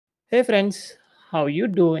Hey friends, how you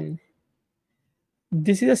doing?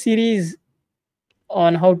 This is a series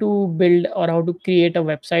on how to build or how to create a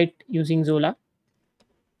website using Zola.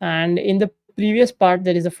 And in the previous part,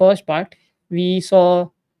 that is the first part, we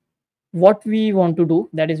saw what we want to do.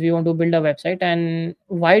 That is, we want to build a website and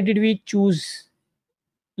why did we choose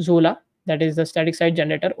Zola, that is the static site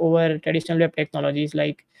generator, over traditional web technologies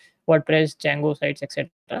like WordPress, Django sites, etc.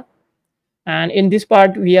 And in this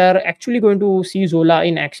part, we are actually going to see Zola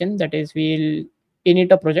in action. That is, we'll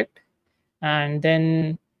init a project and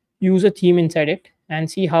then use a theme inside it and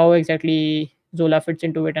see how exactly Zola fits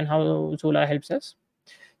into it and how Zola helps us.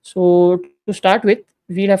 So to start with,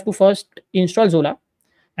 we'll have to first install Zola.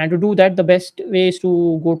 And to do that, the best way is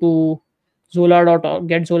to go to zola.org,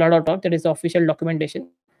 get zola.org, that is the official documentation.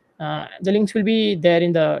 The links will be there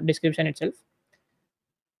in the description itself.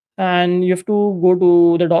 And you have to go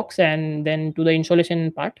to the docs and then to the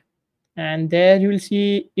installation part, and there you will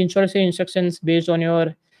see installation instructions based on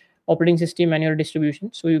your operating system and your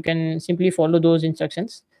distribution, so you can simply follow those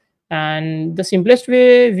instructions. And the simplest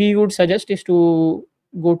way we would suggest is to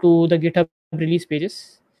go to the GitHub release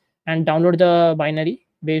pages and download the binary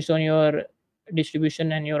based on your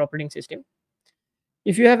distribution and your operating system.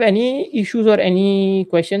 If you have any issues or any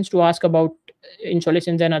questions to ask about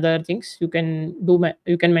installations and other things, you can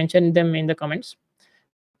mention them in the comments,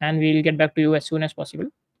 and we'll get back to you as soon as possible.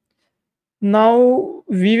 Now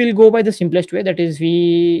we will go by the simplest way, that is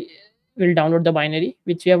we will download the binary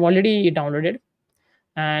which we have already downloaded.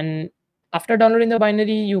 And after downloading the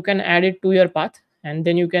binary, you can add it to your path, and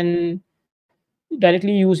then you can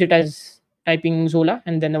directly use it as typing Zola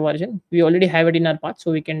and then the version. We already have it in our path,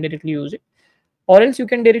 so we can directly use it. Or else you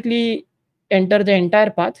can directly enter the entire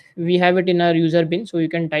path. We have it in our user bin, so you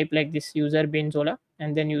can type like this, user bin Zola,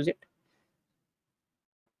 and then use it.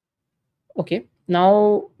 Okay,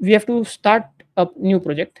 now we have to start a new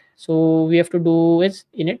project. So we have to do is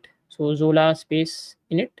init, so Zola space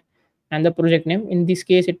init, and the project name, in this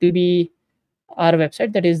case it will be our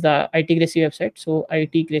website, that is the ITcracy website. So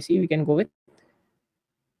ITcracy we can go with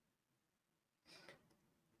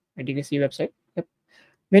ITcracy website. Yep.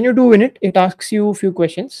 When you do init, it asks you a few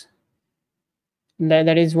questions.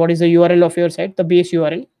 That is, what is the URL of your site, the base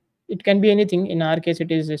URL. It can be anything. In our case,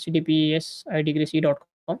 it is https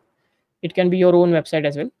itcracy.com. It can be your own website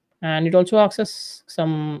as well. And it also asks us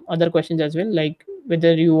some other questions as well, like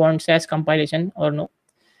whether you want SAS compilation or no.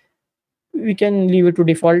 We can leave it to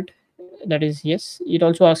default, that is yes. It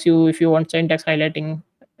also asks you if you want syntax highlighting,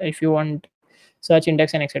 if you want search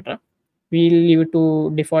index, and etc. We'll leave it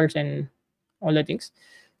to defaults and all the things.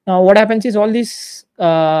 Now what happens is, all these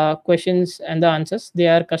questions and the answers, they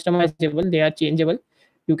are customizable, they are changeable.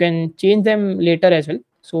 You can change them later as well.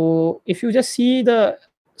 So if you just see the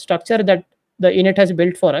structure that the init has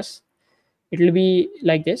built for us, it will be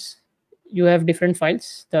like this. You have different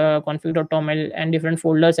files, the config.toml, and different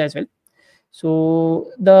folders as well.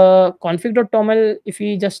 So the config.toml, if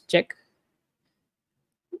we just check,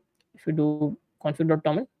 if we do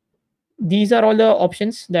config.toml, these are all the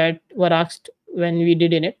options that were asked when we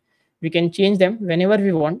did init. We can change them whenever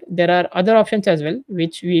we want. There are other options as well,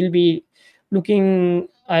 which we'll be looking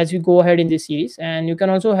as we go ahead in this series, and you can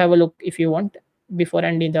also have a look if you want before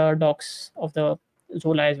and in the docs of the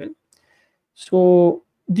Zola as well. So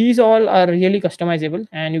these all are really customizable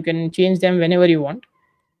and you can change them whenever you want.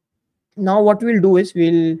 Now what we'll do is,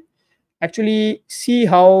 we'll actually see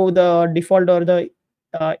how the default or the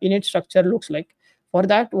init structure looks like. For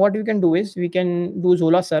that, what we can do is, we can do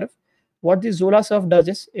Zola serve. What this Zola serve does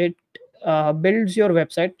is, it builds your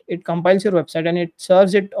website, it compiles your website, and it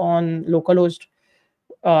serves it on localhost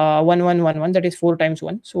 1111, that is 4 times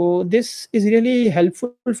 1. So this is really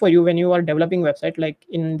helpful for you when you are developing website, like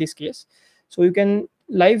in this case. So you can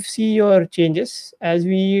live see your changes, as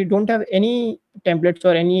we don't have any templates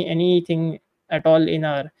or anything at all in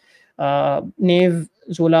our nav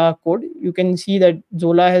Zola code. You can see that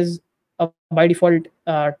Zola has a by default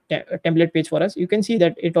template page for us. You can see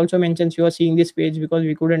that it also mentions you are seeing this page because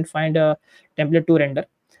we couldn't find a template to render.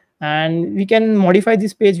 And we can modify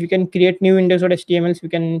this page, we can create new index.htmls, we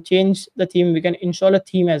can change the theme, we can install a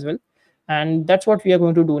theme as well. And that's what we are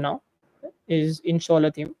going to do now, is install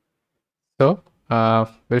a theme. So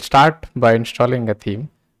we'll start by installing a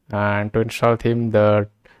theme, and to install theme, the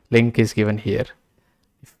link is given here.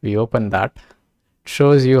 If we open that, it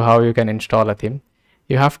shows you how you can install a theme.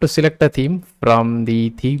 You have to select a theme from the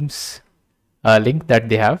themes link that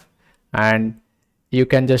they have, and you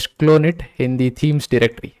can just clone it in the themes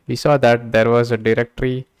directory. We saw that there was a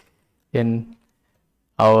directory in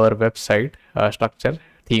our website structure,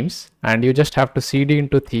 themes, and you just have to cd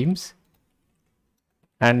into themes,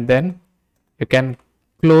 and then you can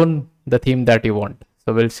clone the theme that you want.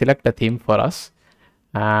 So we'll select a theme for us,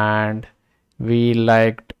 and we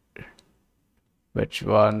liked which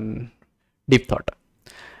one? Deep thought.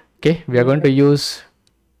 Okay, we are going to use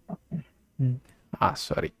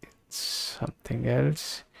sorry, something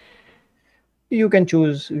else. You can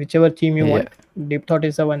choose whichever theme you Yeah. want. Deep thought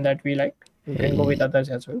is the one that we like. You can go with others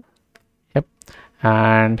as well. Yep.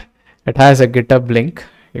 And it has a GitHub link.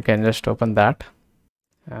 You can just open that,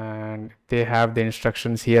 and they have the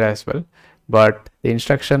instructions here as well. But the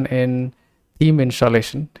instruction in theme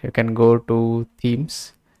installation, you can go to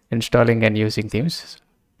themes, installing and using themes.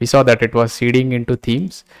 We saw that it was seeding into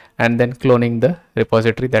themes and then cloning the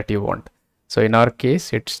repository that you want. So in our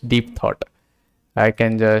case, it's Deep Thought. I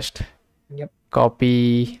can just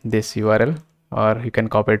copy this URL, or you can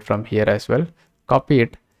copy it from here as well. Copy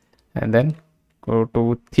it and then go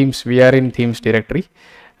to themes. We are in themes directory,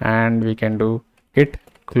 and we can do git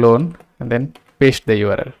clone and then paste the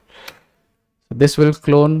URL. So this will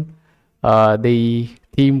clone the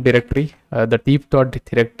theme directory, the Deep Thought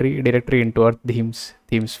directory into our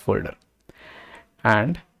themes folder.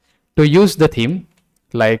 And to use the theme,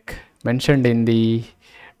 like mentioned in the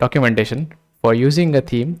documentation, for using a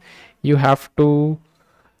theme, you have to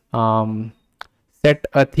set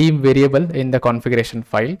a theme variable in the configuration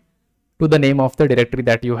file to the name of the directory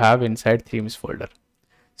that you have inside themes folder.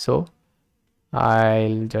 So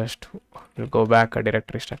I'll just go back a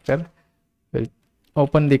directory structure. We'll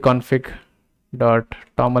open the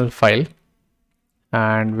config.toml file,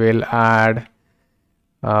 and we'll add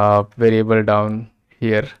a variable down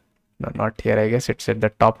here. No, not here. I guess it's at the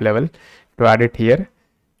top level. To add it here,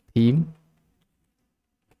 theme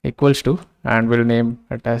equals to, and we'll name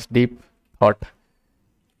it as Deep Thought.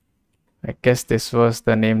 I guess this was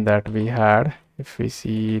the name that we had. If we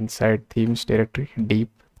see inside themes directory, Deep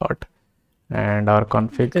Thought, and our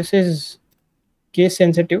config. This is case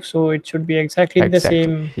sensitive, so it should be exactly the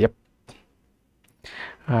same. Yep.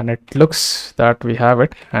 And it looks that we have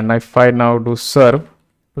it. And if I now do serve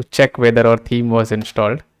to check whether our theme was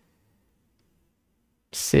installed, it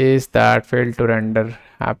says that failed to render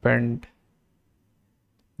happened.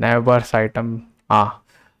 Navbars item.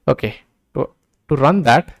 Okay. To run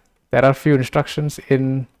that, there are a few instructions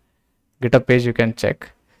in GitHub page you can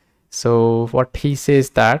check. So what he says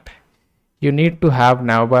that you need to have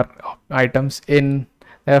navbar items in.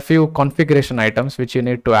 There are a few configuration items which you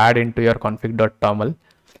need to add into your config.toml.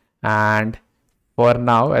 And for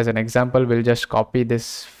now, as an example, we'll just copy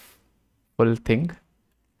this full thing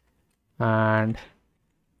and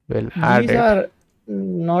we'll add it. These are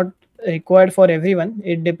not required for everyone.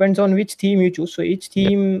 It depends on which theme you choose. So each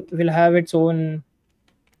theme will have its own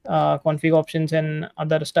config options and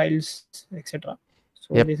other styles, etc.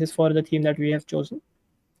 So this is for the theme that we have chosen.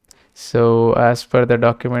 So as per the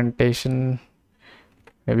documentation,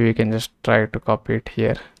 maybe we can just try to copy it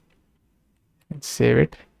here and save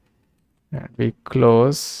it, and we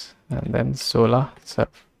close, and then Zola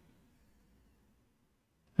serve.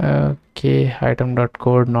 Okay,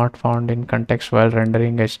 item.code not found in context while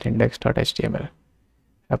rendering index.html.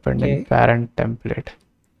 Happened in parent template.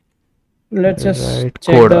 Let's just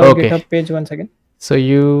check code. The GitHub page once again. So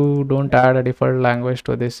you don't add a default language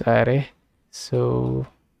to this array. So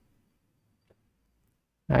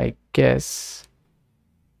I guess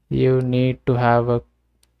you need to have a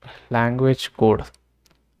language code.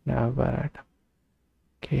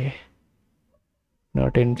 Okay.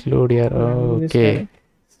 Not include here. Okay.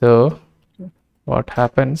 So what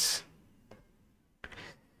happens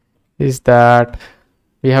is that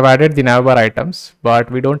we have added the navbar items,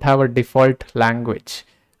 but we don't have a default language.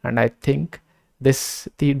 And I think the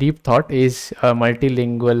Deep Thought is a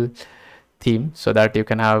multilingual theme, so that you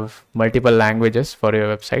can have multiple languages for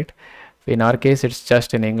your website. In our case, it's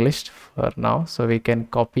just in English for now. So we can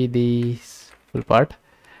copy the full part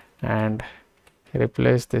and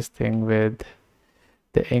replace this thing with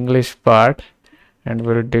the English part, and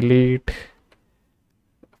we'll delete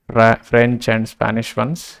French and Spanish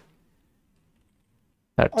ones.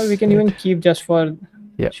 Or we can even keep just for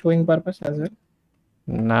showing purpose as well.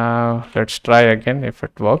 Now let's try again if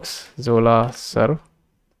it works. Zola serve.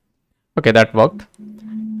 Okay, that worked.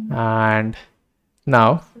 And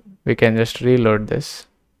now we can just reload this.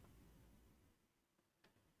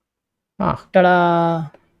 Ta-da!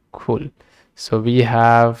 Cool. So we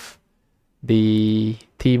have the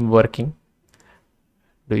theme working.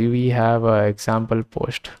 Do we have an example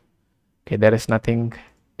post? Okay, there is nothing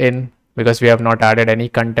in because we have not added any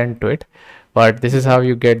content to it, but this is how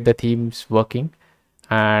you get the themes working.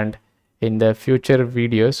 And in the future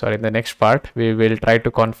videos, or in the next part, we will try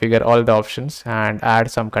to configure all the options and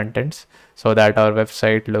add some contents so that our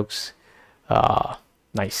website looks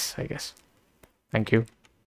nice, I guess. Thank you.